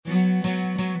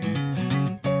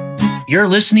You're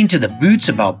listening to the Boots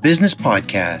About Business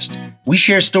podcast. We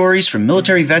share stories from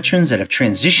military veterans that have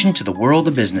transitioned to the world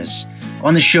of business.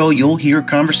 On the show, you'll hear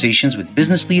conversations with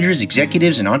business leaders,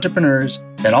 executives, and entrepreneurs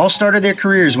that all started their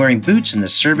careers wearing boots in the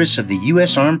service of the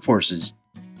U.S. Armed Forces.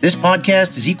 This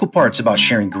podcast is equal parts about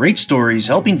sharing great stories,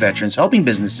 helping veterans, helping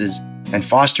businesses, and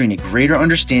fostering a greater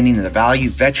understanding of the value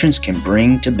veterans can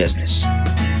bring to business.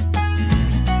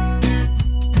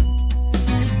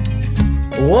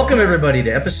 Welcome, everybody, to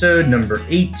episode number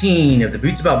 18 of the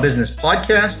Boots About Business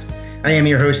podcast. I am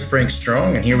your host, Frank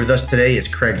Strong, and here with us today is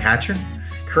Craig Hatcher.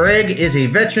 Craig is a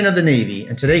veteran of the Navy,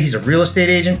 and today he's a real estate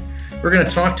agent. We're going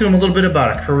to talk to him a little bit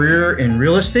about a career in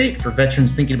real estate for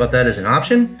veterans thinking about that as an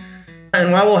option.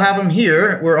 And while we'll have him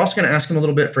here, we're also going to ask him a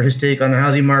little bit for his take on the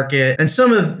housing market and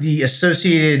some of the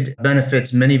associated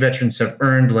benefits many veterans have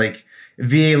earned, like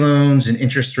VA loans and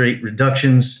interest rate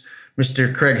reductions.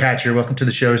 Mr. Craig Hatcher, welcome to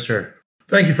the show, sir.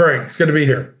 Thank you, Frank. It's good to be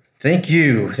here. Thank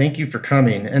you. Thank you for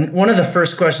coming. And one of the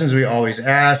first questions we always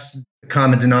ask, the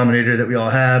common denominator that we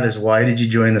all have, is why did you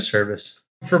join the service?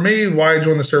 For me, why I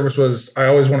joined the service was I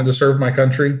always wanted to serve my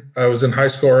country. I was in high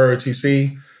school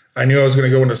ROTC. I knew I was going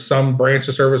to go into some branch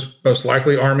of service. Most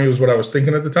likely Army was what I was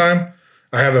thinking at the time.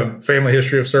 I have a family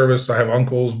history of service. I have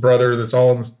uncles, brother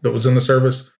that was in the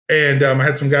service. And I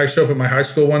had some guys show up at my high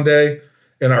school one day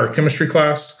in our chemistry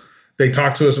class. They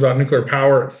talked to us about nuclear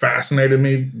power. It fascinated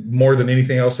me more than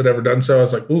anything else had ever done so. I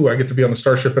was like, ooh, I get to be on the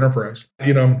Starship Enterprise.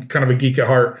 You know, I'm kind of a geek at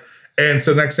heart. And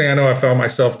so next thing I know, I found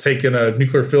myself taking a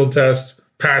nuclear field test,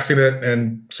 passing it,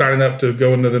 and signing up to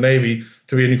go into the Navy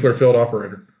to be a nuclear field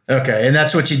operator. Okay, and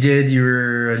that's what you did? You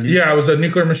were I was a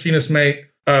nuclear machinist mate.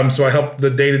 So I helped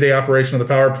the day-to-day operation of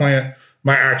the power plant.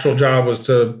 My actual job was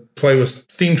to play with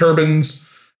steam turbines,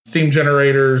 steam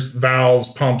generators, valves,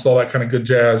 pumps, all that kind of good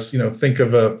jazz. You know, think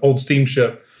of an old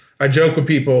steamship. I joke with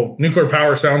people, nuclear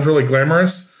power sounds really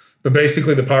glamorous, but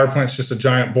basically the power plant's just a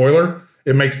giant boiler.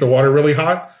 It makes the water really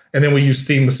hot. And then we use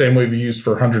steam the same way we used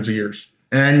for hundreds of years.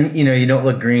 And, you know, you don't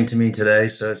look green to me today,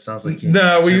 so it sounds like you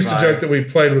No, we used to joke that we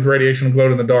played with radiation and glowed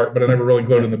in the dark, but I never really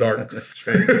glowed in the dark. That's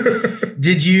right.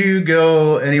 Did you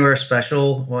go anywhere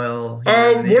special while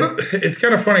it's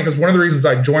kind of funny because one of the reasons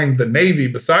I joined the Navy,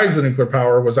 besides the nuclear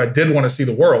power, was I did want to see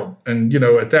the world. And, you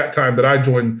know, at that time that I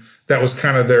joined, that was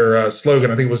kind of their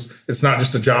slogan. I think it was, it's not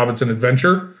just a job, it's an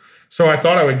adventure. So I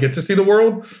thought I would get to see the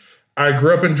world. I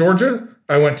grew up in Georgia.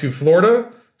 I went to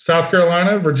Florida, South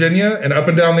Carolina, Virginia, and up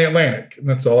and down the Atlantic. And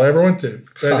that's all I ever went to.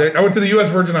 I went to the U.S.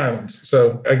 Virgin Islands.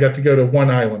 So I got to go to one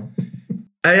island.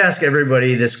 I ask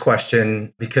everybody this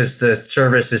question because the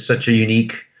service is such a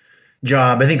unique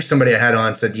job. I think somebody I had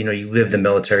on said, you know, you live the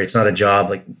military. It's not a job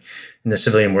like in the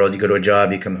civilian world. You go to a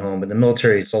job, you come home. But the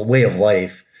military, it's a way of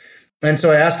life. And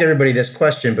so I ask everybody this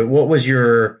question, but what was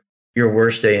your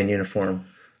worst day in uniform?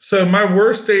 So my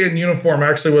worst day in uniform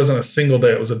actually wasn't a single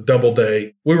day. It was a double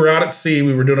day. We were out at sea.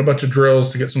 We were doing a bunch of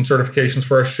drills to get some certifications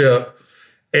for our ship.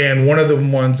 And one of the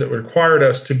ones that required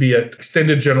us to be at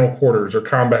extended general quarters or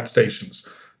combat stations.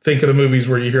 Think of the movies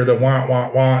where you hear the wah,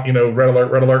 wah, wah, you know, red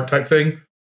alert type thing.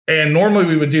 And normally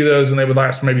we would do those and they would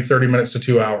last maybe 30 minutes to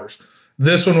 2 hours.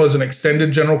 This one was an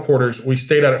extended general quarters. We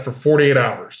stayed at it for 48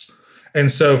 hours.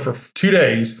 And so for 2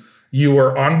 days, you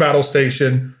were on battle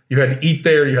station. You had to eat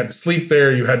there. You had to sleep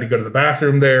there. You had to go to the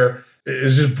bathroom there.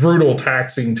 It's just brutal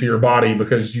taxing to your body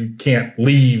because you can't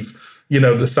leave, you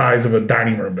know, the size of a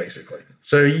dining room, basically.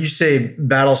 So you say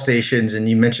battle stations, and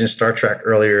you mentioned Star Trek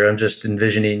earlier. I'm just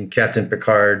envisioning Captain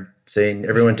Picard saying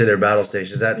everyone to their battle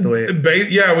station. Is that the way?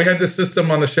 Yeah, we had this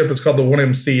system on the ship. It's called the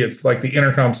 1MC. It's like the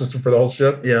intercom system for the whole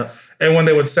ship. Yeah. And when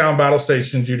they would sound battle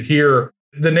stations, you'd hear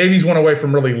the Navy's went away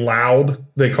from really loud.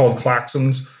 They called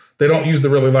klaxons. They don't use the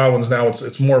really loud ones now.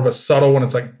 It's more of a subtle one.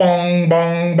 It's like bong,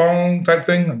 bong, bong type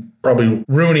thing. I'm probably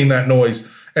ruining that noise.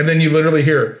 And then you literally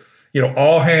hear, you know,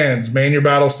 all hands, man your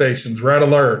battle stations, red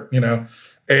alert, you know,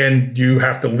 and you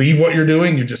have to leave what you're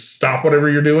doing. You just stop whatever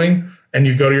you're doing and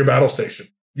you go to your battle station.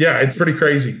 Yeah, it's pretty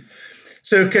crazy.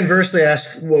 So conversely,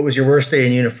 ask what was your worst day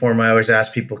in uniform? I always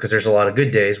ask people because there's a lot of good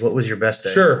days. What was your best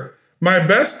day? Sure. My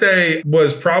best day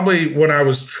was probably when I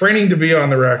was training to be on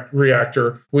the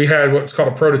reactor. We had what's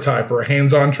called a prototype or a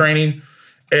hands-on training.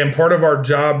 And part of our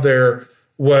job there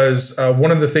was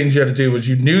one of the things you had to do was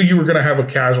you knew you were going to have a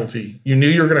casualty. You knew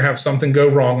you were going to have something go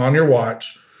wrong on your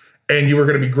watch, and you were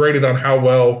going to be graded on how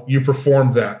well you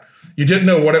performed that. You didn't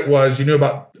know what it was. You knew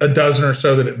about a dozen or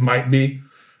so that it might be,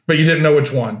 but you didn't know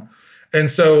which one. And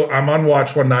so I'm on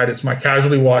watch one night. It's my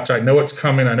casualty watch. I know it's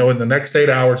coming. I know in the next 8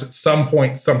 hours, at some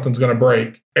point, something's going to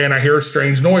break. And I hear a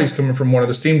strange noise coming from one of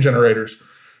the steam generators.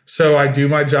 So I do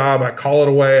my job. I call it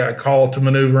away. I call it to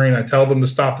maneuvering. I tell them to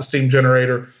stop the steam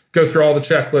generator, go through all the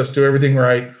checklists, do everything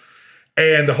right.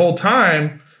 And the whole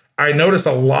time, I noticed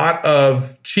a lot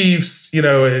of chiefs, in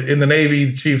the Navy,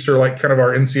 the chiefs are like kind of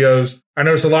our NCOs. I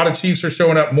noticed a lot of chiefs are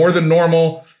showing up more than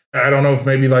normal. I don't know if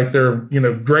maybe like they're,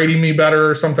 grading me better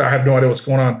or something. I have no idea what's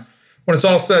going on. When it's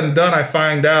all said and done, I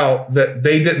find out that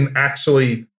they didn't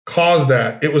actually cause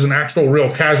that. It was an actual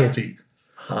real casualty.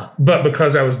 But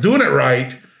because I was doing it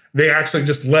right, they actually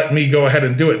just let me go ahead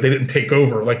and do it. They didn't take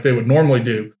over like they would normally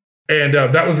do. And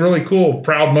that was really cool,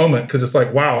 proud moment, because it's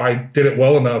like, wow, I did it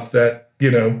well enough that,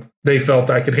 they felt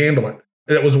I could handle it.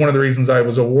 That was one of the reasons I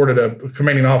was awarded a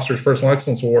Commanding Officer's Personal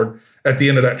Excellence Award at the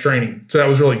end of that training. So that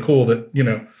was really cool that,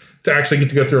 to actually get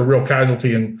to go through a real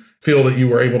casualty and feel that you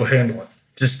were able to handle it.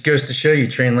 Just goes to show you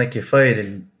train like you fight.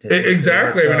 And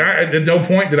exactly. At no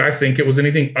point did I think it was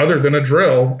anything other than a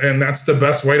drill. And that's the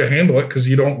best way to handle it, because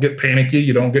you don't get panicky.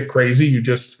 You don't get crazy. You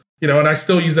just, and I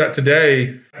still use that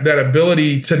today, that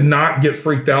ability to not get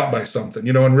freaked out by something.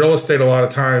 In real estate, a lot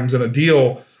of times in a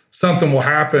deal, something will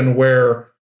happen where,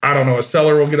 I don't know, a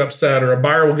seller will get upset or a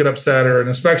buyer will get upset or an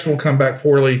inspection will come back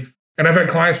poorly. And I've had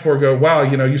clients before go, wow,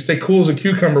 you stay cool as a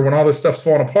cucumber when all this stuff's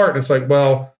falling apart. And it's like,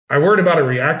 well, I worried about a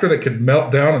reactor that could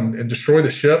melt down and destroy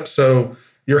the ship. So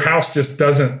your house just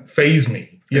doesn't faze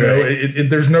me.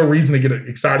 There's no reason to get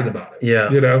excited about it.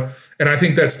 Yeah. And I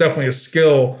think that's definitely a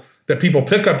skill that people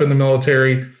pick up in the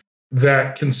military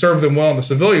that can serve them well in the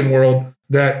civilian world.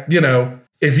 That, I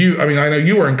know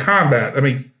you were in combat.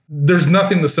 There's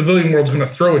nothing the civilian world's going to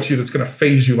throw at you that's going to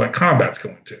phase you like combat's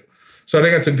going to. So I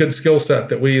think that's a good skill set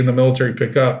that we in the military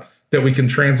pick up that we can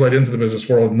translate into the business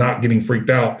world, not getting freaked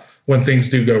out when things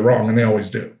do go wrong, and they always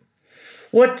do.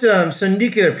 So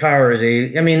nuclear power is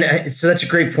so that's a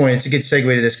great point. It's a good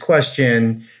segue to this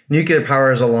question. Nuclear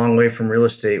power is a long way from real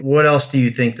estate. What else do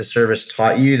you think the service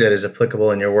taught you that is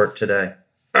applicable in your work today?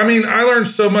 I learned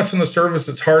so much in the service,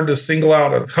 it's hard to single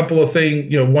out a couple of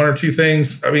things, one or two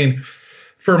things.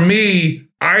 For me,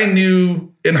 I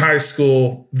knew in high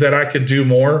school that I could do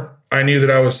more. I knew that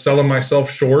I was selling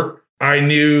myself short. I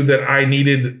knew that I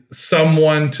needed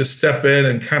someone to step in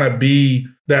and kind of be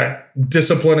that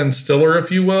discipline instiller, if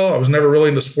you will. I was never really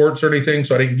into sports or anything,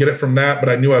 so I didn't get it from that, but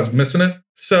I knew I was missing it.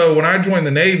 So when I joined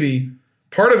the Navy,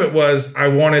 part of it was I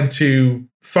wanted to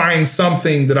find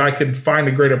something that I could find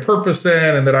a greater purpose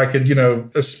in and that I could,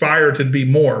 aspire to be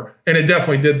more. And it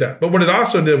definitely did that. But what it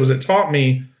also did was it taught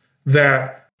me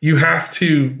that you have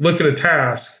to look at a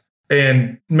task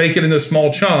and make it into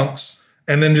small chunks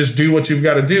and then just do what you've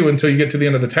got to do until you get to the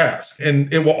end of the task.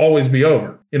 And it will always be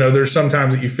over. There's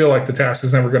sometimes that you feel like the task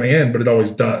is never going to end, but it always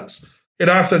does. It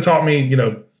also taught me,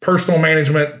 personal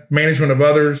management of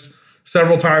others.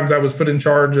 Several times I was put in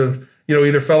charge of,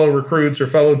 either fellow recruits or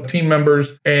fellow team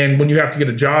members. And when you have to get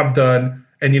a job done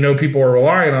and people are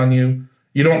relying on you,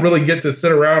 you don't really get to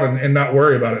sit around and not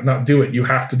worry about it, not do it. You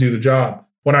have to do the job.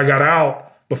 When I got out,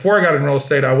 before I got in real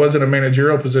estate, I was in a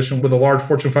managerial position with a large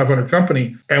Fortune 500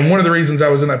 company. And one of the reasons I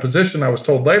was in that position, I was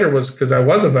told later, was because I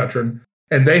was a veteran.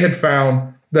 And they had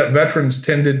found that veterans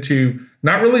tended to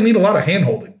not really need a lot of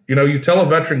handholding. You tell a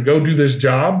veteran, go do this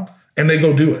job, and they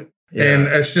go do it. Yeah. And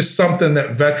it's just something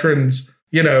that veterans,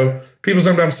 people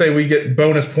sometimes say we get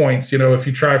bonus points, if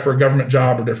you try for a government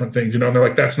job or different things, and they're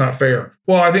like, that's not fair.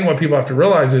 Well, I think what people have to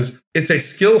realize is it's a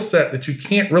skill set that you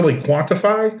can't really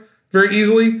quantify very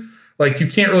easily. Like you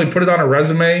can't really put it on a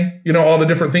resume, all the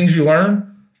different things you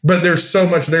learn, but there's so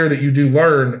much there that you do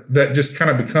learn that just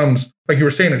kind of becomes, like you were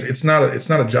saying, it's not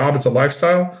a job, it's a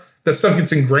lifestyle. That stuff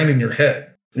gets ingrained in your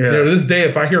head. Yeah. To this day,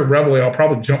 if I hear Reveille, I'll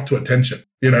probably jump to attention,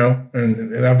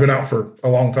 and I've been out for a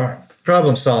long time.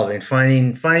 Problem solving,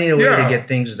 finding a way to get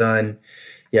things done.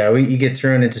 Yeah, you get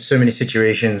thrown into so many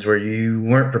situations where you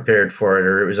weren't prepared for it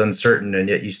or it was uncertain, and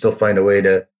yet you still find a way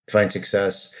to find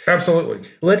success. Absolutely.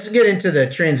 Let's get into the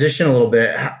transition a little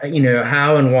bit.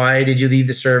 How and why did you leave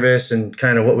the service, and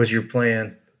kind of what was your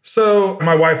plan? So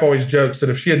my wife always jokes that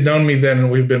if she had known me then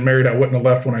and we'd been married, I wouldn't have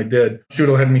left when I did. She would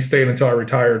have had me staying until I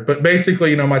retired. But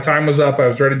basically, my time was up. I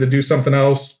was ready to do something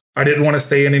else. I didn't want to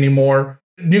stay in anymore.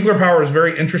 Nuclear power is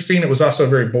very interesting. It was also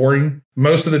very boring.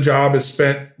 Most of the job is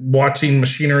spent watching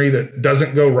machinery that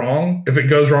doesn't go wrong. If it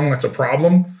goes wrong, that's a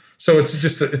problem. So it's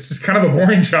just kind of a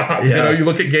boring job. Yeah. You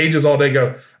look at gauges all day,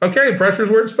 go, okay, pressure's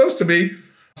where it's supposed to be.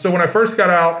 So when I first got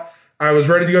out, I was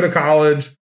ready to go to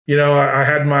college. I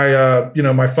had my,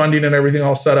 my funding and everything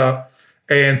all set up.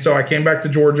 And so I came back to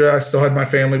Georgia. I still had my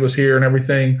family was here and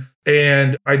everything.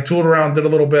 And I tooled around, did a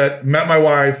little bit, met my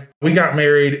wife. We got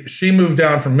married. She moved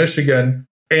down from Michigan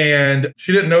and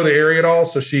she didn't know the area at all.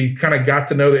 So she kind of got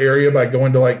to know the area by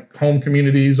going to like home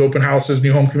communities, open houses,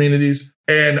 new home communities.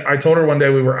 And I told her one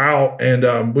day we were out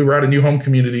and we were at a new home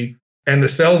community. And the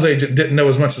sales agent didn't know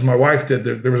as much as my wife did.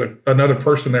 There was another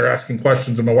person there asking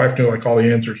questions, and my wife knew like all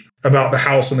the answers about the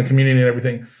house and the community and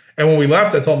everything. And when we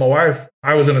left, I told my wife,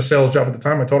 I was in a sales job at the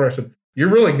time. I told her, I said, you're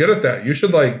really good at that. You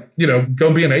should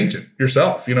go be an agent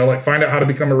yourself, find out how to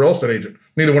become a real estate agent.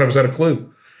 Neither one of us had a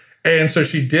clue. And so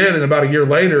she did. And about a year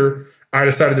later, I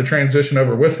decided to transition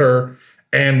over with her,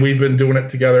 and we've been doing it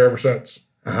together ever since.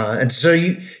 And so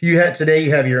you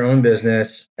have your own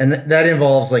business, and that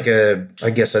involves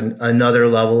another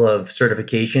level of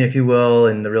certification, if you will,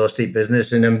 in the real estate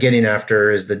business. And I'm getting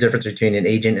after is the difference between an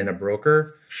agent and a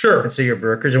broker. Sure. And so you're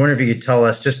brokers. I wonder if you could tell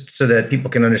us, just so that people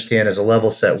can understand as a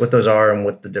level set, what those are and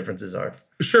what the differences are.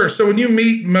 Sure. So when you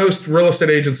meet most real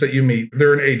estate agents that you meet,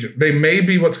 they're an agent. They may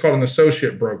be what's called an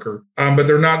associate broker, but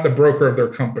they're not the broker of their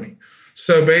company.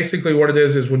 So basically what it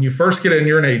is when you first get in,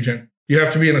 you're an agent. You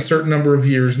have to be in a certain number of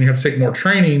years, and you have to take more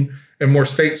training and more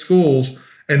state schools,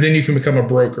 and then you can become a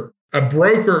broker. A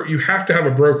broker, you have to have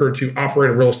a broker to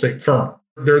operate a real estate firm.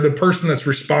 They're the person that's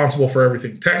responsible for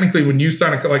everything. Technically, when you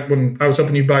sign like when I was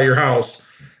helping you buy your house,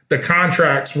 the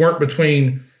contracts weren't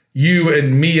between you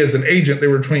and me as an agent. They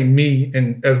were between me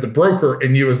and as the broker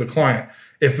and you as the client.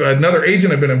 If another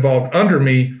agent had been involved under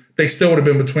me, they still would have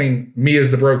been between me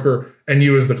as the broker and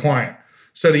you as the client.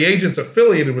 So the agent's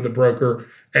affiliated with the broker,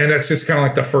 and that's just kind of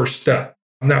like the first step.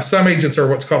 Now, some agents are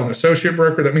what's called an associate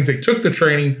broker. That means they took the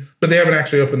training, but they haven't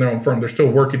actually opened their own firm. They're still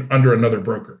working under another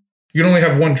broker. You can only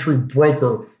have one true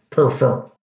broker per firm.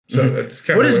 So that's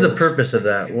kind of what is the purpose of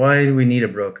that? Why do we need a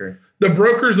broker? The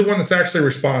broker is the one that's actually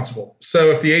responsible.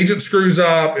 So if the agent screws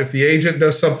up, if the agent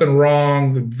does something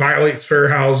wrong, violates fair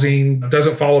housing,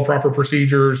 doesn't follow proper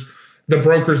procedures, the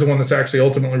broker is the one that's actually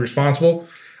ultimately responsible.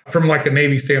 From like a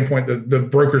Navy standpoint, the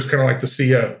broker's kind of like the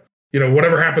CO.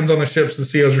 Whatever happens on the ship's the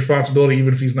CO's responsibility,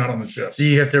 even if he's not on the ship. So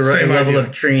you have to run a level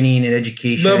of training and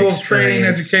education. Level of training,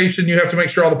 education. You have to make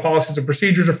sure all the policies and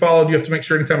procedures are followed. You have to make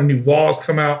sure anytime new laws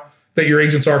come out that your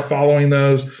agents are following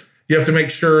those. You have to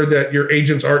make sure that your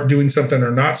agents aren't doing something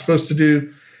they're not supposed to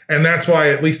do. And that's why,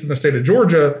 at least in the state of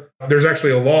Georgia, there's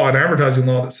actually a law, an advertising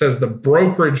law, that says the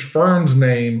brokerage firm's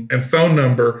name and phone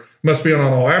number must be on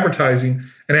all advertising,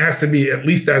 and it has to be at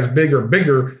least as big or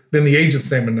bigger than the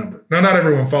agent's name and number. Now, not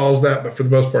everyone follows that, but for the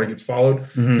most part, it gets followed.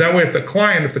 Mm-hmm. That way, if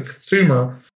the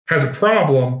consumer has a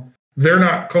problem, they're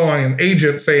not calling an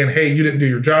agent saying, hey, you didn't do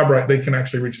your job right. They can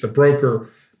actually reach the broker,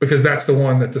 because that's the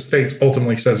one that the state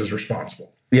ultimately says is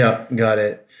responsible. Yeah, got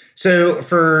it. So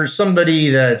for somebody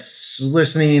that's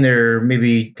listening, they're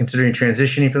maybe considering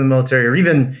transitioning from the military, or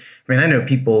even, I know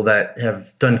people that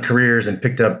have done careers and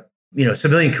picked up,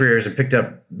 civilian careers and picked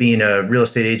up being a real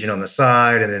estate agent on the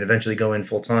side and then eventually go in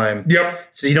full time. Yep.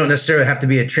 So you don't necessarily have to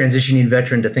be a transitioning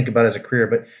veteran to think about as a career,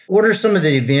 but what are some of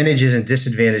the advantages and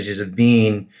disadvantages of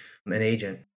being an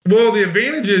agent? Well, the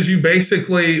advantage is you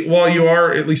basically, while you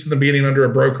are, at least in the beginning, under a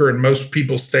broker, and most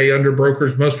people stay under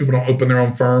brokers, most people don't open their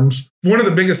own firms. One of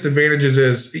the biggest advantages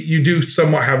is you do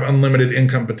somewhat have unlimited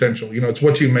income potential. It's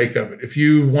what you make of it. If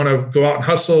you want to go out and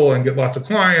hustle and get lots of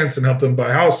clients and help them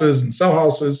buy houses and sell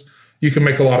houses, you can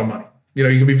make a lot of money. You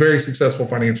can be very successful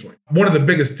financially. One of the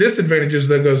biggest disadvantages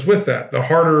that goes with that, the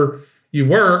harder you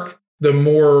work, the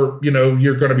more,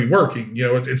 you're going to be working.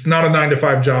 It's not a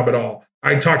 9-to-5 job at all.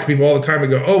 I talk to people all the time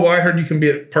and go, oh, well, I heard you can be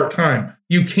at part-time.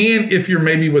 You can if you're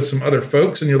maybe with some other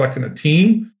folks and you're like in a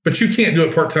team, but you can't do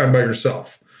it part-time by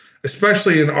yourself,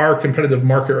 especially in our competitive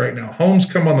market right now. Homes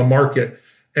come on the market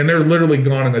and they're literally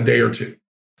gone in a day or two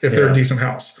if they're a decent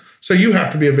house. So you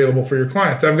have to be available for your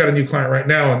clients. I've got a new client right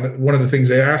now, and one of the things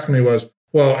they asked me was,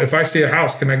 well, if I see a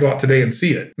house, can I go out today and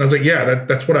see it? And I was like, yeah,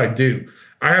 that's what I do.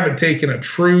 I haven't taken a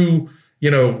true,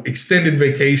 extended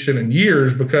vacation in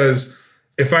years, because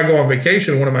if I go on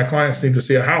vacation, one of my clients needs to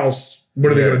see a house,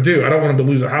 what are they going to do? I don't want them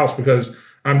to lose a house because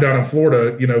I'm down in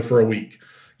Florida, for a week,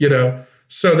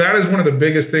 So that is one of the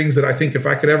biggest things that I think, if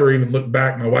I could ever even look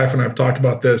back, my wife and I have talked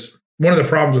about this. One of the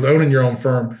problems with owning your own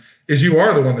firm is you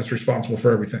are the one that's responsible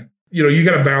for everything. You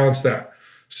got to balance that.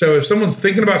 So if someone's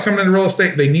thinking about coming into real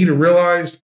estate, they need to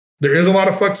realize there is a lot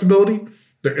of flexibility.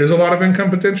 There is a lot of income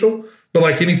potential. But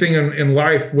like anything in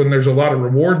life, when there's a lot of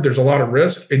reward, there's a lot of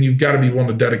risk, and you've got to be willing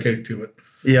to dedicate to it.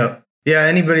 Yeah. Yeah.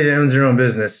 Anybody that owns their own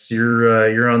business,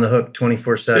 you're on the hook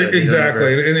 24/7.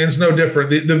 Exactly. And it's no different.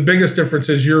 The biggest difference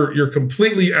is you're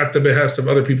completely at the behest of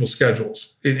other people's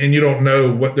schedules, and you don't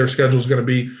know what their schedule is going to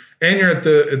be. And you're at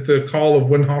the call of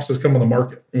when houses come on the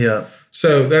market. Yeah.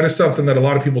 So that is something that a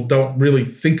lot of people don't really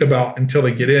think about until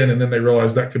they get in, and then they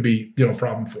realize that could be, a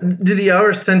problem for them. Do the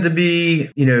hours tend to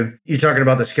be, you're talking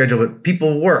about the schedule, but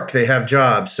people work, they have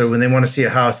jobs. So when they want to see a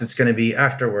house, it's going to be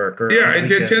after work or yeah,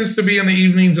 it tends to be in the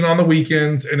evenings and on the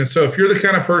weekends. And so if you're the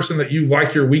kind of person that you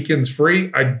like your weekends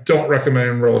free, I don't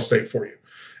recommend real estate for you.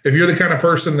 If you're the kind of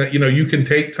person that, you can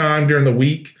take time during the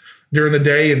week, during the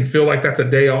day and feel like that's a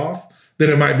day off, then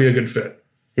it might be a good fit.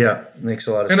 Yeah, makes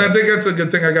a lot of sense. And I think that's a good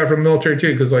thing I got from the military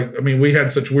too, because we had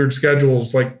such weird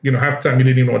schedules. Half the time you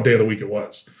didn't even know what day of the week it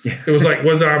was. Yeah. It was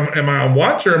am I on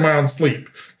watch or am I on sleep?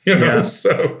 Yeah.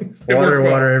 So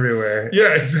water everywhere. Yeah,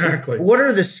 exactly. What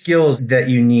are the skills that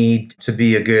you need to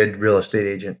be a good real estate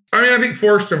agent? I think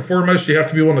first and foremost, you have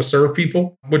to be willing to serve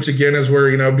people, which again is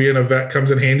where, being a vet comes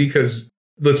in handy, because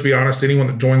let's be honest, anyone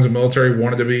that joins the military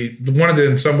wanted to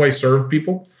in some way serve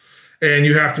people. And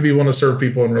you have to be willing to serve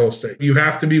people in real estate. You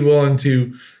have to be willing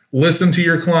to listen to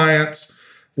your clients,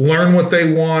 learn what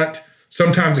they want,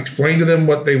 sometimes explain to them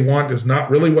what they want is not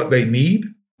really what they need.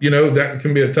 That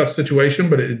can be a tough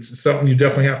situation, but it's something you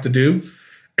definitely have to do.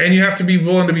 And you have to be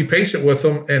willing to be patient with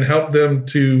them and help them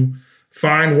to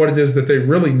find what it is that they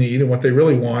really need and what they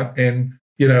really want, and,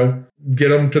 get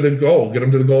them to the goal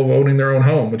of owning their own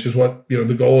home, which is what,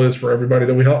 the goal is for everybody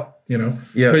that we help.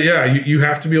 Yeah. But yeah, you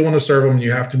have to be willing to serve them, and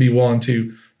you have to be willing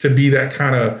to be that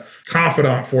kind of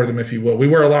confidant for them, if you will. We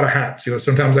wear a lot of hats.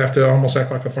 Sometimes I have to almost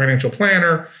act like a financial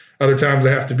planner. Other times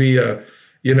I have to be a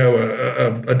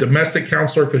domestic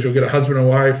counselor, because you'll get a husband and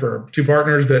wife or two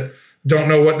partners that don't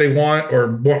know what they want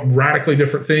or want radically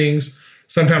different things.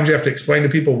 Sometimes you have to explain to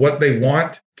people what they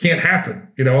want. Can't happen.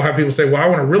 I'll have people say, well, I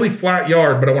want a really flat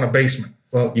yard, but I want a basement.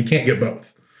 Well, you can't get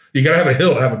both. You got to have a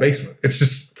hill to have a basement. It's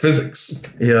just physics.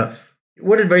 Yeah.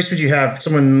 What advice would you have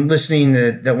someone listening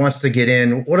that wants to get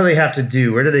in? What do they have to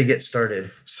do? Where do they get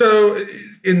started? So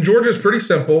in Georgia, it's pretty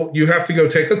simple. You have to go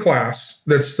take a class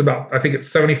that's about, I think it's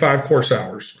 75 course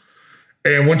hours.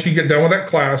 And once you get done with that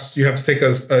class, you have to take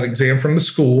an exam from the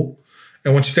school.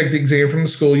 And once you take the exam from the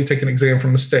school, you take an exam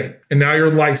from the state. And now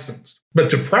you're licensed. But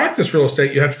to practice real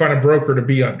estate, you have to find a broker to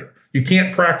be under. You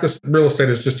can't practice real estate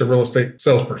as just a real estate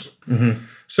salesperson. Mm-hmm.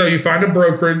 So you find a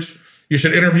brokerage. You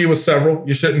should interview with several.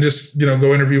 You shouldn't just,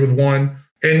 go interview with one.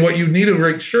 And what you need to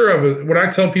make sure of is, what I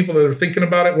tell people that are thinking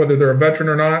about it, whether they're a veteran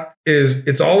or not, is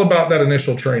it's all about that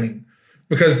initial training,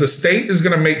 because the state is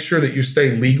going to make sure that you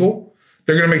stay legal.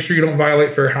 They're going to make sure you don't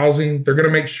violate fair housing. They're going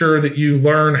to make sure that you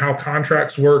learn how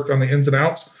contracts work on the ins and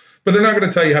outs, but they're not going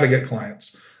to tell you how to get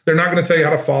clients. They're not going to tell you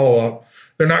how to follow up.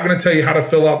 They're not going to tell you how to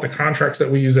fill out the contracts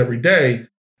that we use every day.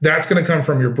 That's going to come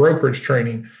from your brokerage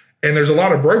training. And there's a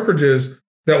lot of brokerages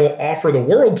that will offer the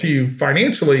world to you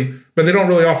financially, but they don't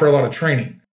really offer a lot of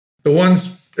training. The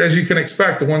ones, as you can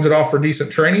expect, the ones that offer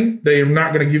decent training, they're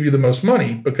not going to give you the most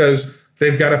money, because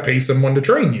they've got to pay someone to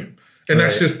train you. And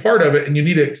that's just part of it. And you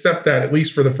need to accept that, at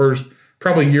least for the first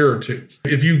probably year or two.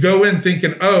 If you go in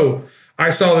thinking, oh,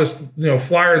 I saw this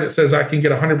flyer that says I can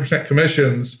get 100%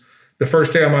 commissions the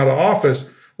first day I'm out of office.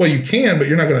 Well, you can, but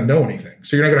you're not going to know anything.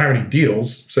 So you're not going to have any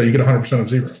deals. So you get 100% of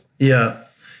zero. Yeah.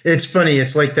 It's funny.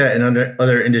 It's like that in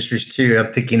other industries too.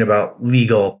 I'm thinking about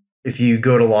legal. If you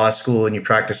go to law school and you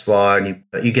practice law and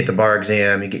you get the bar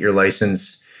exam, you get your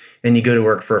license, and you go to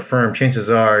work for a firm, chances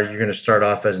are you're going to start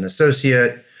off as an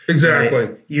associate. Exactly.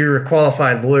 Right? You're a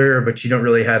qualified lawyer, but you don't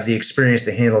really have the experience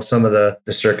to handle some of the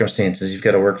circumstances. You've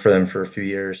got to work for them for a few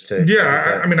years to.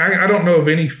 Yeah. I don't know of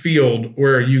any field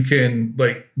where you can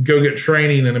go get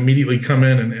training and immediately come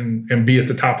in and be at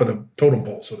the top of the totem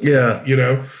pole. So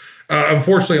yeah.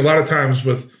 Unfortunately, a lot of times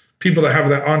with people that have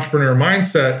that entrepreneur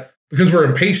mindset, because we're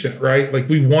impatient, right?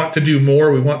 We want to do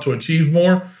more. We want to achieve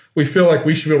more. We feel like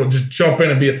we should be able to just jump in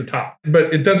and be at the top.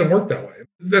 But it doesn't work that way.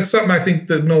 That's something I think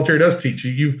the military does teach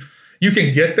you. You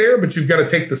can get there, but you've got to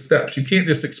take the steps. You can't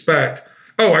just expect,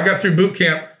 oh, I got through boot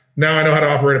camp, now I know how to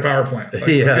operate a power plant.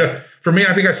 For me,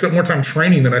 I think I spent more time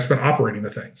training than I spent operating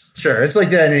the thing. Sure. It's like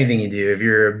that in anything you do. If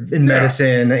you're in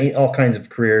medicine, all kinds of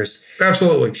careers.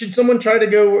 Absolutely. Should someone try to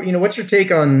go, what's your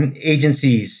take on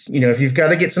agencies? If you've got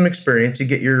to get some experience, you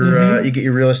get your you get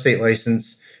your real estate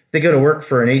license. They go to work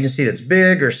for an agency that's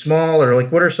big or small, or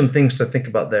what are some things to think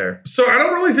about there? So I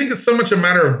don't really think it's so much a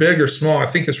matter of big or small. I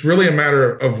think it's really a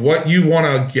matter of what you want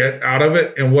to get out of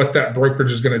it and what that brokerage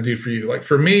is going to do for you.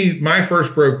 For me, my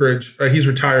first brokerage, he's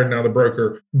retired now, the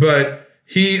broker, but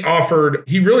he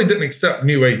really didn't accept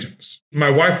new agents. My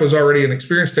wife was already an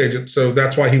experienced agent, so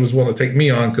that's why he was willing to take me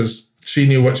on, because she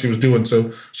knew what she was doing,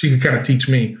 so she could kind of teach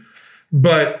me.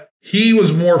 But he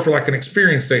was more for an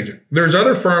experienced agent. There's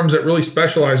other firms that really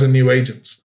specialize in new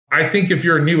agents. I think if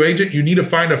you're a new agent, you need to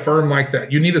find a firm like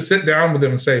that. You need to sit down with them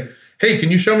and say, hey, can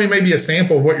you show me maybe a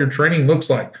sample of what your training looks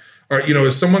like? Or,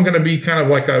 is someone going to be kind of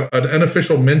like an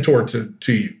unofficial mentor to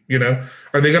you?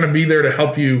 Are they going to be there to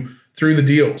help you through the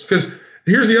deals? Because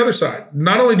here's the other side.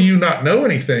 Not only do you not know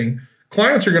anything,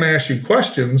 clients are going to ask you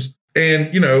questions.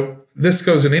 And, this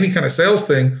goes in any kind of sales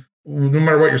thing. No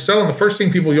matter what you're selling, the first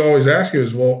thing people you always ask you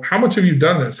is, well, how much have you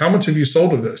done this? How much have you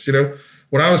sold of this?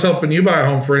 When I was helping you buy a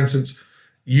home, for instance,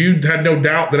 you had no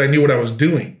doubt that I knew what I was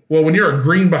doing. Well, when you're a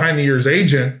green behind the ears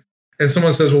agent and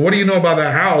someone says, well, what do you know about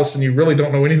that house? And you really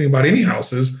don't know anything about any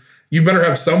houses, you better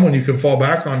have someone you can fall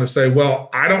back on to say, well,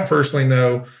 I don't personally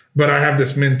know, but I have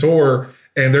this mentor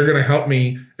and they're going to help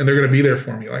me and they're going to be there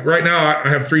for me. Like right now, I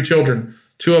have 3 children.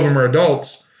 2 of them are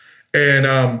adults.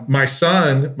 And my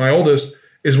son, my oldest,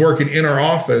 is working in our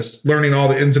office, learning all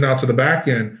the ins and outs of the back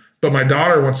end. But my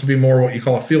daughter wants to be more what you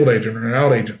call a field agent or an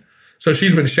out agent. So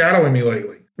she's been shadowing me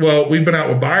lately. Well, we've been out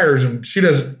with buyers and she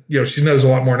does, she knows a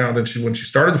lot more now than when she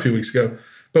started a few weeks ago.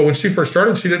 But when she first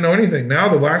started, she didn't know anything. Now,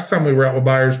 the last time we were out with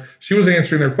buyers, she was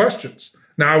answering their questions.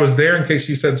 Now, I was there in case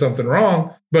she said something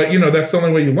wrong, but that's the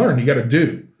only way you learn. You got to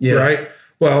do, right?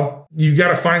 Well, you got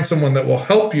to find someone that will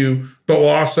help you, but will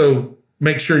also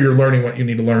make sure you're learning what you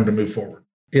need to learn to move forward.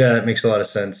 Yeah, it makes a lot of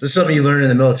sense. This is something you learn in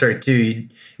the military too.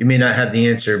 You may not have the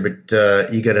answer, but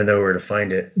you got to know where to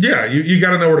find it. Yeah, you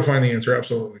got to know where to find the answer.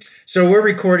 Absolutely. So we're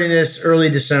recording this early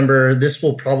December. This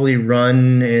will probably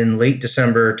run in late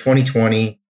December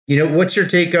 2020. What's your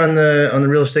take on the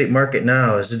real estate market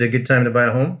now? Is it a good time to buy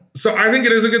a home? So I think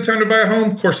it is a good time to buy a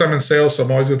home. Of course, I'm in sales, so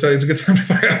I'm always going to tell you it's a good time to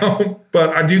buy a home. But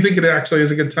I do think it actually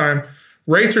is a good time.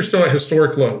 Rates are still at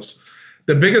historic lows.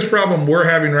 The biggest problem we're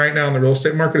having right now in the real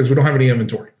estate market is we don't have any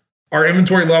inventory. Our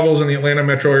inventory levels in the Atlanta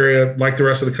metro area, like the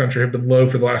rest of the country, have been low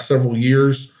for the last several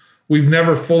years. We've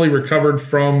never fully recovered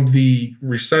from the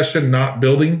recession not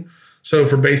building. So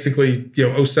for basically,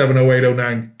 07, 08,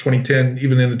 09, 2010,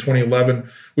 even into 2011,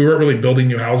 we weren't really building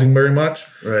new housing very much.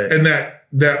 Right. And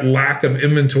that lack of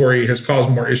inventory has caused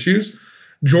more issues.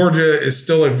 Georgia is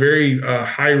still a very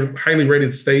highly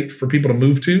rated state for people to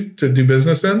move to do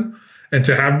business in and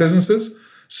to have businesses.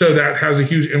 So that has a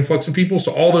huge influx of people.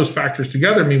 So all those factors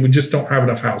together mean we just don't have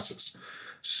enough houses.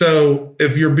 So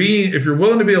if you're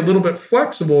willing to be a little bit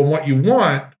flexible in what you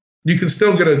want, you can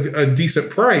still get a decent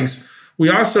price. We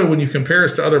also, when you compare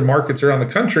us to other markets around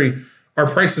the country, our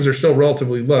prices are still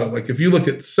relatively low. Like if you look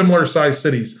at similar sized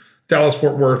cities, Dallas,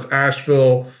 Fort Worth,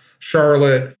 Asheville,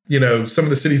 Charlotte, some of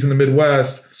the cities in the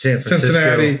Midwest,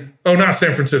 Cincinnati. Oh, not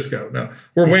San Francisco. No,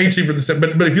 we're way cheaper than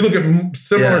but if you look at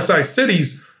similar sized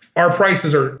cities, our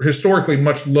prices are historically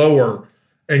much lower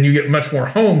and you get much more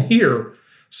home here.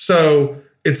 So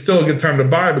it's still a good time to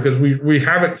buy because we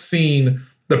haven't seen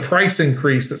the price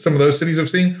increase that some of those cities have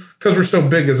seen because we're so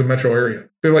big as a metro area.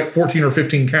 They're like 14 or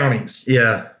 15 counties.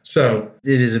 Yeah. So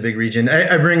it is a big region.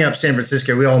 I bring up San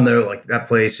Francisco. We all know like that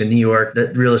place in New York,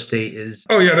 that real estate is.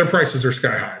 Oh yeah. Their prices are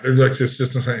sky high. They're like just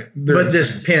insane. But insane.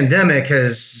 This pandemic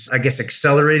has, I guess,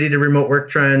 accelerated a remote work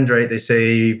trend, right? They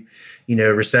say,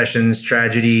 recessions,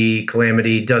 tragedy,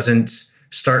 calamity doesn't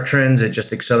start trends. It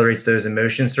just accelerates those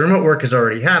emotions. So remote work has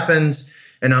already happened.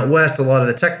 And out west, a lot of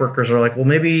the tech workers are like, well,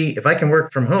 maybe if I can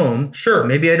work from home, sure,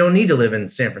 maybe I don't need to live in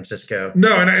San Francisco.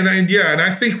 No, and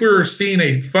I think we're seeing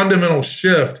a fundamental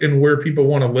shift in where people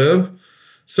want to live.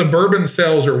 Suburban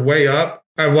sales are way up.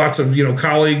 I have lots of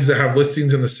colleagues that have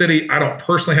listings in the city. I don't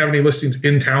personally have any listings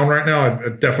in town right now. I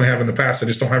definitely have in the past. I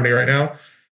just don't have any right now.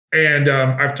 And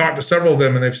I've talked to several of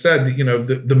them, and they've said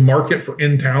that the market for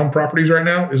in-town properties right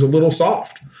now is a little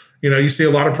soft. You see a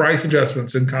lot of price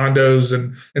adjustments in condos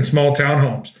and small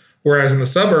townhomes, whereas in the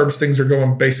suburbs, things are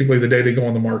going basically the day they go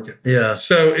on the market. Yeah.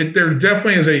 So there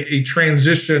definitely is a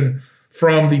transition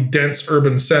from the dense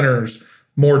urban centers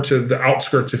more to the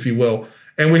outskirts, if you will.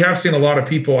 And we have seen a lot of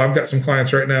people. I've got some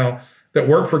clients right now that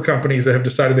work for companies that have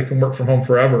decided they can work from home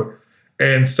forever.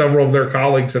 And several of their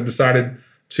colleagues have decided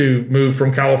to move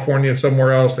from California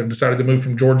somewhere else. They've decided to move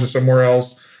from Georgia somewhere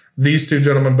else. These 2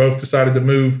 gentlemen both decided to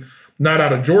move not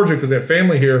out of Georgia because they have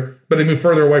family here, but they moved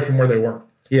further away from where they were.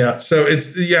 Yeah. So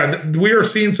we are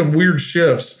seeing some weird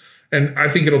shifts. And I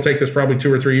think it'll take us probably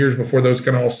 2 or 3 years before those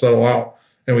can all settle out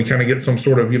and we kind of get some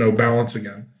sort of, balance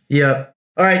again. Yeah.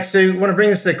 All right. So I want to bring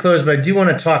this to a close, but I do want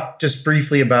to talk just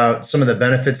briefly about some of the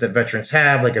benefits that veterans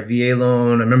have, like a VA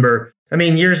loan. I remember,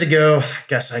 years ago, I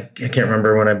guess I can't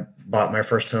remember when I bought my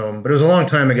first home, but it was a long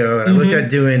time ago. And I looked at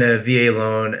doing a VA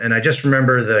loan, and I just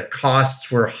remember the costs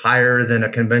were higher than a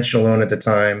conventional loan at the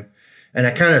time. And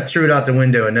I kind of threw it out the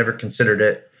window and never considered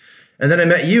it. And then I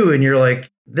met you, and you're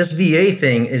like, this VA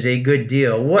thing is a good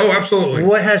deal. Oh, absolutely.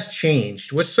 What has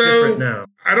changed? What's different now?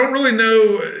 I don't really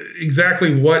know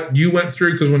exactly what you went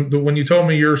through because when you told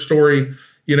me your story,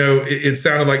 It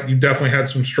sounded like you definitely had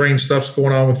some strange stuff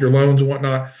going on with your loans and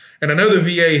whatnot. And I know the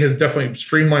VA has definitely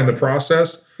streamlined the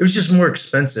process. It was just more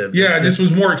expensive. Yeah, it just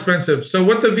was more expensive. So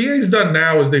what the VA's done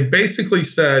now is they've basically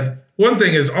said, one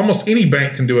thing is almost any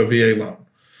bank can do a VA loan.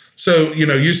 So,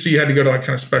 used to you had to go to like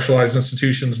kind of specialized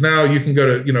institutions. Now you can go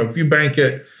to, if you bank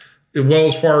at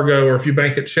Wells Fargo or if you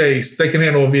bank at Chase, they can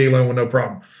handle a VA loan with no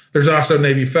problem. There's also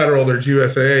Navy Federal, there's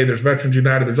USAA, there's Veterans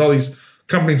United, there's all these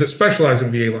companies that specialize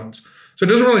in VA loans. So it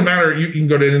doesn't really matter. You can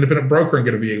go to an independent broker and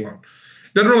get a VA loan.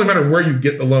 It doesn't really matter where you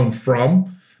get the loan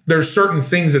from. There's certain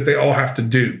things that they all have to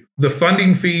do. The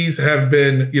funding fees have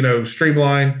been,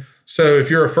 streamlined. So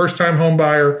if you're a first-time home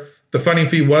buyer, the funding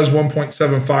fee was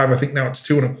 1.75. I think now it's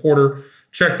 2.25.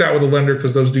 Check that with a lender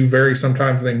because those do vary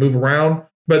sometimes and they move around.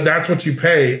 But that's what you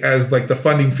pay as like the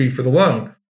funding fee for the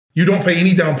loan. You don't pay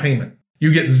any down payment.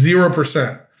 You get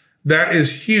 0%. That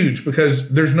is huge because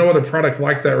there's no other product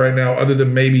like that right now other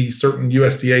than maybe certain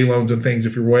USDA loans and things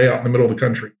if you're way out in the middle of the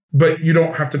country. But you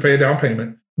don't have to pay a down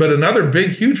payment. But another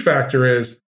big, huge factor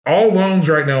is all loans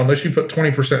right now, unless you put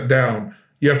 20% down,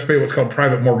 you have to pay what's called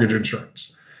private mortgage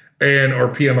insurance or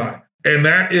PMI. And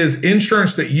that is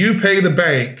insurance that you pay the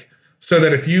bank so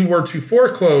that if you were to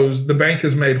foreclose, the bank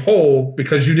is made whole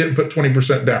because you didn't put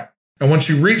 20% down. And once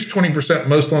you reach 20%,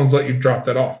 most loans let you drop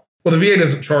that off. Well, the VA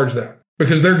doesn't charge that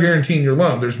because they're guaranteeing your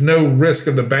loan. There's no risk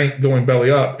of the bank going belly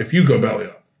up if you go belly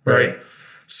up, right?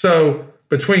 So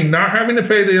between not having to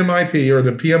pay the MIP or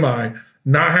the PMI,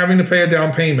 not having to pay a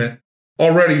down payment,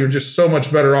 already you're just so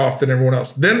much better off than everyone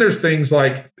else. Then there's things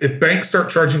like if banks start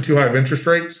charging too high of interest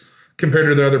rates compared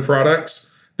to the other products,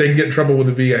 they can get in trouble with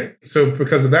the VA. So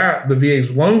because of that, the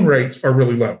VA's loan rates are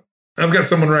really low. I've got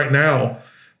someone right now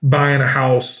buying a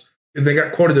house. They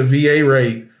got quoted a VA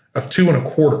rate of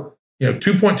 2.25,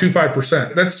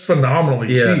 2.25%. That's phenomenally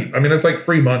cheap. I mean, that's like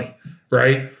free money,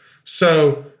 right?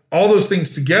 So all those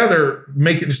things together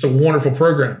make it just a wonderful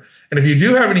program. And if you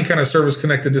do have any kind of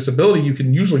service-connected disability, you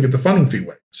can usually get the funding fee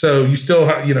waived. So you still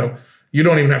have, you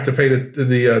don't even have to pay the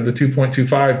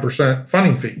 2.25%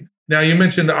 funding fee. Now, you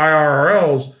mentioned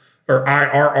IRRLs or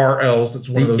IRRLs. That's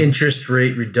one of those. Interest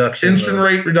rate reduction. Instant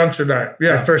rate reduction.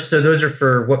 Yeah. First, so those are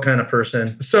for what kind of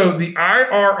person? So the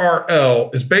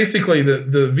IRRL is basically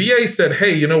the VA said,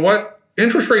 hey, you know what?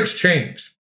 Interest rates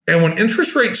change. And when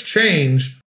interest rates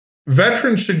change,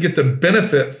 veterans should get the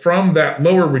benefit from that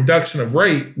lower reduction of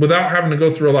rate without having to go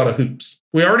through a lot of hoops.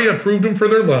 We already approved them for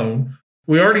their loan.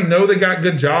 We already know they got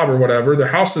good job or whatever. The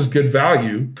house is good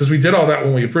value because we did all that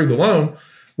when we approved the loan.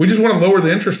 We just want to lower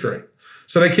the interest rate.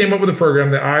 So they came up with a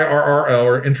program, the IRRL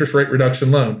or interest rate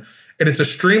reduction loan. And it's a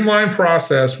streamlined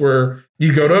process where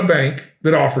you go to a bank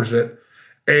that offers it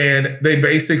and they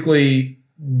basically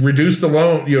reduce the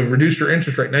loan, reduce your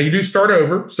interest rate. Now you do start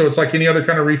over. So it's like any other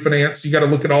kind of refinance. You got to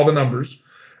look at all the numbers,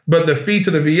 but the fee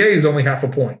to the VA is only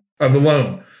 0.5 point of the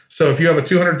loan. So if you have a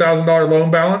 $200,000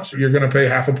 loan balance, you're going to pay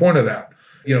 0.5 point of that.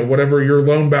 Whatever your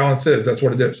loan balance is, that's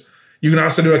what it is. You can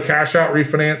also do a cash out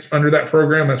refinance under that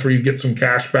program. That's where you get some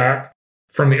cash back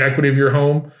from the equity of your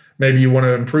home. Maybe you want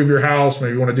to improve your house.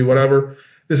 Maybe you want to do whatever.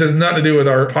 This has nothing to do with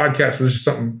our podcast. It's just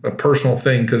a personal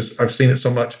thing because I've seen it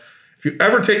so much. If you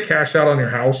ever take cash out on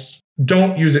your house,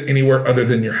 don't use it anywhere other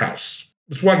than your house.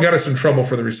 That's what got us in trouble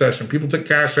for the recession. People took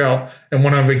cash out and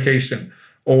went on vacation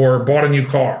or bought a new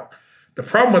car. The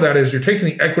problem with that is you're taking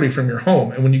the equity from your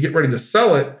home. And when you get ready to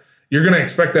sell it, you're going to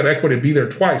expect that equity to be there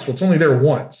twice. Well, it's only there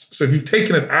once. So if you've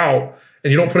taken it out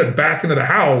and you don't put it back into the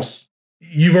house,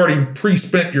 you've already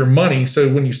pre-spent your money.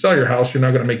 So when you sell your house, you're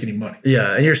not going to make any money.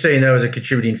 Yeah. And you're saying that was a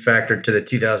contributing factor to the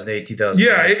 2008, 2009.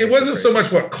 Yeah. It wasn't so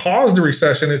much what caused the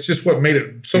recession. It's just what made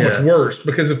it so much worse.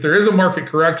 Because if there is a market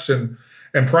correction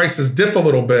and prices dip a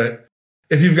little bit,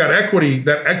 if you've got equity,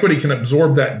 that equity can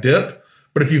absorb that dip.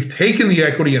 But if you've taken the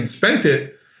equity and spent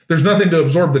it, there's nothing to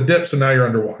absorb the dip. So now you're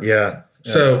underwater. Yeah.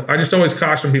 So I just always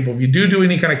caution people, if you do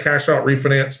any kind of cash out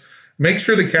refinance, make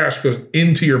sure the cash goes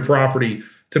into your property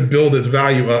to build its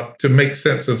value up to make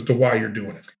sense as to why you're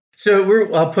doing it.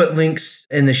 So I'll put links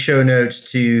in the show notes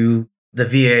to the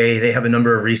VA. They have a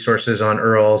number of resources on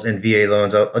IRRLs and VA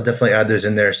loans. I'll definitely add those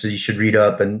in there. So you should read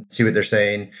up and see what they're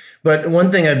saying. But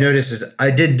one thing I've noticed is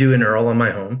I did do an IRRL on my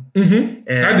home. Mm-hmm.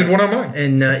 And I did one on mine.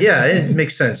 And it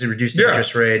makes sense. It reduced the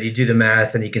interest rate. You do the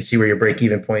math and you can see where your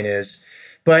break-even point is.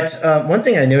 But one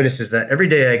thing I notice is that every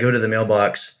day I go to the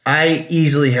mailbox, I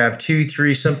easily have 2,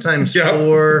 3, sometimes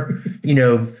 4,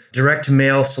 direct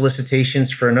mail solicitations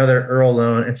for another IRRL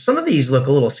loan. And some of these look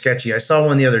a little sketchy. I saw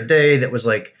one the other day that was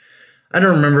like, I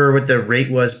don't remember what the rate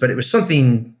was, but it was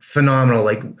something phenomenal,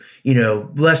 like,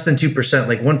 less than 2%,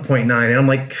 like 1.9. And I'm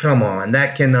like, come on,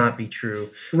 that cannot be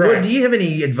true. Right. Do you have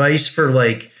any advice for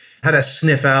how to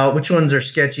sniff out which ones are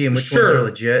sketchy and which ones are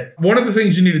legit? One of the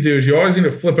things you need to do is you always need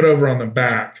to flip it over on the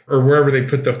back or wherever they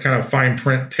put the kind of fine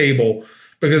print table,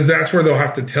 because that's where they'll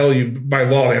have to tell you, by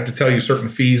law, they have to tell you certain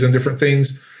fees and different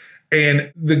things.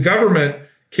 And the government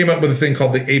came up with a thing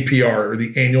called the APR, or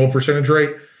the annual percentage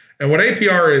rate. And what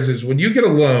APR is when you get a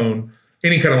loan,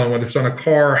 any kind of loan, whether it's on a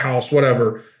car, house,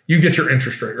 whatever, you get your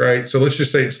interest rate, right? So let's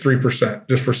just say it's 3%,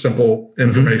 just for simple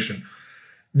information. Mm-hmm.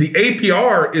 The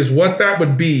APR is what that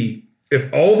would be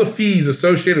if all the fees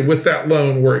associated with that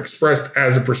loan were expressed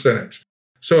as a percentage.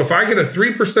 So if I get a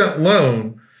 3%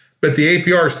 loan, but the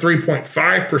APR is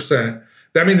 3.5%,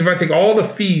 that means if I take all the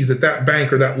fees that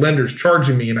bank or that lender is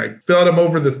charging me and I fill them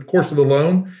over the course of the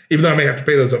loan, even though I may have to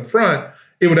pay those up front,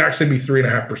 it would actually be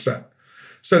 3.5%.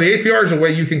 So the APR is a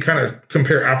way you can kind of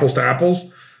compare apples to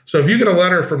apples. So if you get a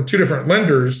letter from two different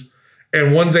lenders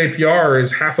and one's APR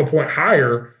is half a point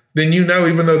higher, then you know,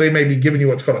 even though they may be giving you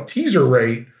what's called a teaser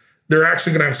rate, they're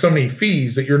actually going to have so many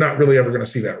fees that you're not really ever going to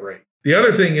see that rate. The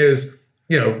other thing is,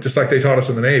 just like they taught us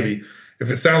in the Navy,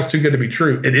 if it sounds too good to be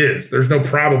true, it is. There's no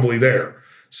probably there.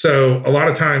 So a lot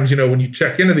of times, when you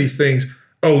check into these things,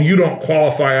 you don't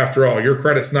qualify after all. Your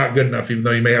credit's not good enough, even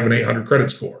though you may have an 800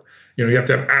 credit score. You have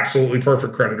to have absolutely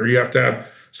perfect credit, or you have to have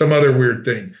some other weird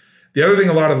thing. The other thing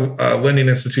a lot of lending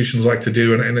institutions like to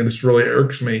do, and this really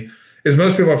irks me, is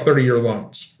most people have 30-year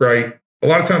loans, right? A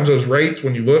lot of times those rates,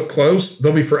 when you look close,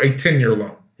 they'll be for a 10-year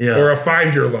loan or a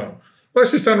 5-year loan. Well,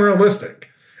 that's just unrealistic.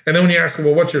 And then when you ask them,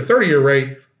 well, what's your 30-year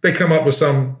rate? They come up with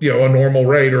some, a normal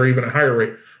rate or even a higher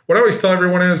rate. What I always tell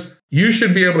everyone is you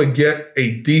should be able to get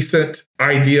a decent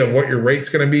idea of what your rate's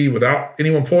going to be without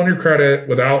anyone pulling your credit,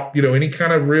 without, any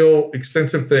kind of real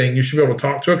extensive thing. You should be able to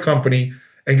talk to a company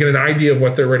and get an idea of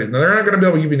what their rate is. Now, they're not going to be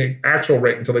able to give you an actual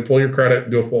rate until they pull your credit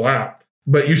and do a full app.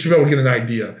 But you should be able to get an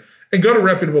idea and go to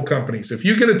reputable companies. If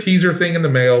you get a teaser thing in the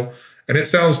mail and it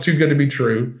sounds too good to be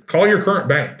true, call your current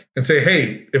bank and say,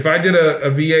 hey, if I did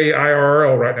a VA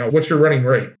IRRL right now, what's your running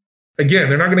rate? Again,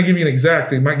 they're not going to give you an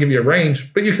exact, they might give you a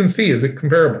range, but you can see, is it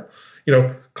comparable?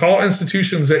 Call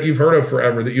institutions that you've heard of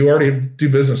forever that you already do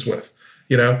business with.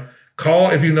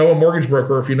 Call, if you know a mortgage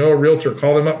broker, if you know a realtor,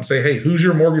 call them up and say, hey, who's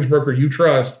your mortgage broker you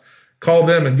trust? Call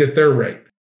them and get their rate.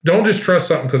 Don't just trust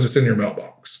something because it's in your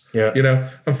mailbox. Yeah.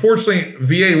 Unfortunately,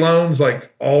 VA loans,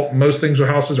 like most things with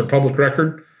houses, are public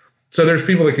record. So there's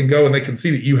people that can go and they can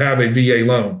see that you have a VA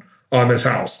loan on this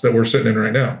house that we're sitting in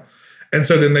right now. And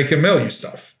so then they can mail you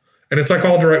stuff. And it's like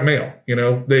all direct mail.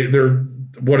 They're,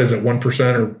 what is it,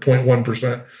 1% or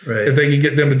 0.1%? Right. If they can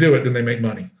get them to do it, then they make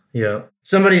money. Yeah.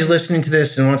 Somebody's listening to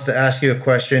this and wants to ask you a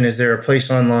question. Is there a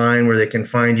place online where they can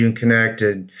find you and connect?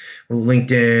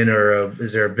 LinkedIn, or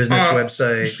is there a business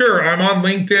website? Sure. I'm on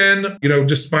LinkedIn.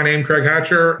 Just my name, Craig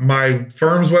Hatcher. My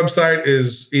firm's website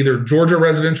is either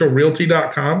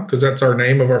GeorgiaResidentialRealty.com, because that's our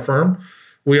name of our firm.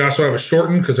 We also have a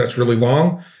shortened, because that's really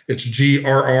long. It's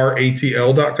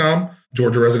GRRATL.com,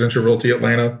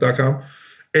 GeorgiaResidentialRealtyAtlanta.com.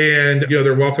 And,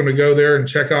 they're welcome to go there and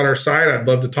check out our site. I'd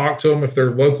love to talk to them if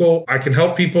they're local. I can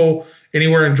help people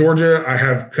anywhere in Georgia. I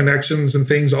have connections and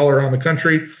things all around the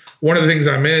country. One of the things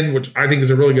I'm in, which I think is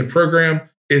a really good program,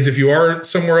 is if you are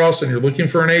somewhere else and you're looking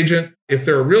for an agent, if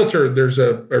they're a realtor, there's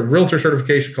a realtor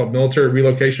certification called Military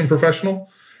Relocation Professional.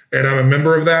 And I'm a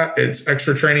member of that. It's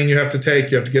extra training you have to take.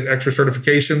 You have to get extra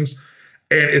certifications.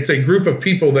 And it's a group of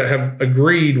people that have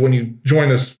agreed, when you join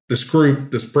this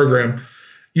group, this program,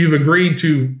 you've agreed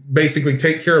to basically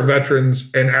take care of veterans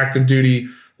and active duty,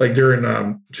 like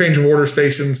during change of order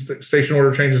stations, station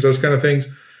order changes, those kind of things.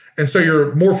 And so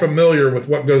you're more familiar with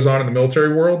what goes on in the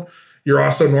military world. You're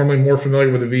also normally more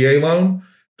familiar with a VA loan.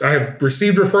 I have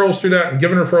received referrals through that and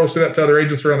given referrals through that to other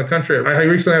agents around the country. I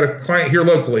recently had a client here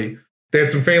locally. They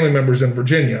had some family members in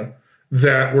Virginia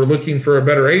that were looking for a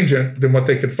better agent than what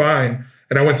they could find.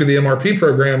 And I went through the MRP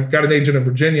program, got an agent in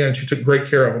Virginia, and she took great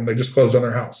care of them. They just closed on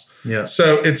their house. Yeah.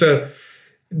 So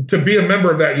to be a member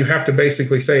of that, you have to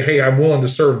basically say, hey, I'm willing to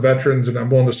serve veterans and I'm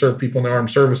willing to serve people in the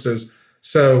armed services.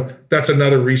 So that's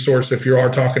another resource. If you are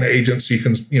talking to agents, you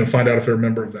can find out if they're a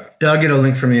member of that. I'll get a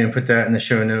link from you and put that in the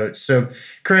show notes. So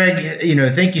Craig,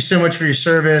 thank you so much for your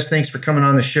service. Thanks for coming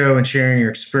on the show and sharing your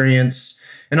experience.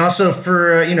 And also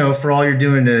for all you're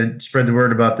doing to spread the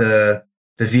word about the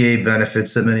VA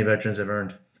benefits that many veterans have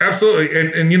earned. Absolutely.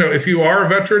 And if you are a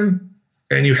veteran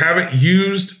and you haven't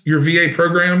used your VA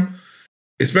program,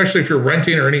 especially if you're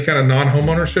renting or any kind of non-home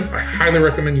ownership, I highly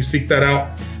recommend you seek that out,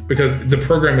 because the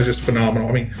program is just phenomenal.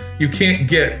 I mean, you can't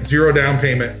get zero down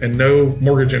payment and no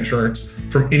mortgage insurance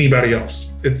from anybody else.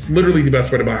 It's literally the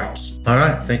best way to buy a house. All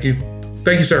right. Thank you.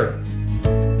 Thank you, sir.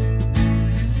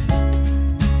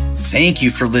 Thank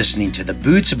you for listening to the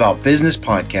Boots About Business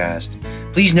podcast.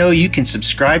 Please know you can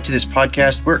subscribe to this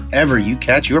podcast wherever you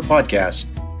catch your podcasts.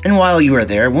 And while you are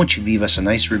there, won't you leave us a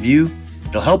nice review?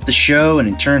 It'll help the show and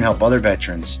in turn help other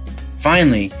veterans.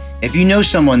 Finally, if you know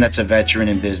someone that's a veteran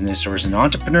in business or is an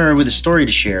entrepreneur with a story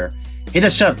to share, hit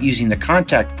us up using the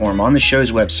contact form on the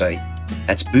show's website.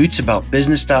 That's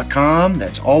bootsaboutbusiness.com.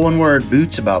 That's all one word,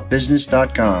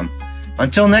 bootsaboutbusiness.com.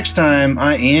 Until next time,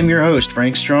 I am your host,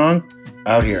 Frank Strong,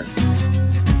 out here.